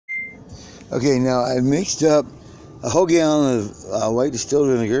Okay, now I mixed up a whole gallon of white distilled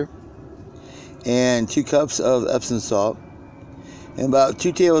vinegar and 2 cups of Epsom salt and about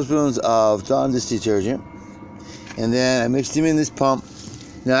 2 tablespoons of Dawn dish detergent, and then I mixed them in this pump.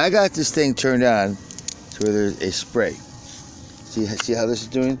 Now I got this thing turned on to where there's a spray. See how this is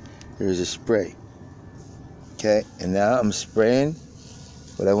doing? There's a spray. Okay, and now I'm spraying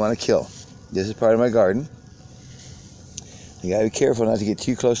what I want to kill. This is part of my garden. You gotta be careful not to get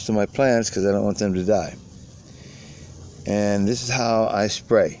too close to my plants because I don't want them to die. And this is how I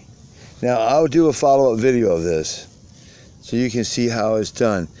spray. Now I'll do a follow-up video of this so you can see how it's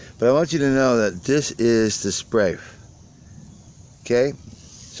done. But I want you to know that this is the spray. Okay?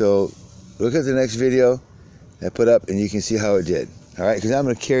 So look at the next video I put up and you can see how it did. Alright, because I'm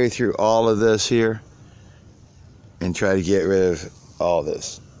going to carry through all of this here and try to get rid of all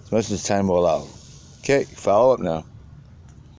this as much as time will allow. Okay, follow up now.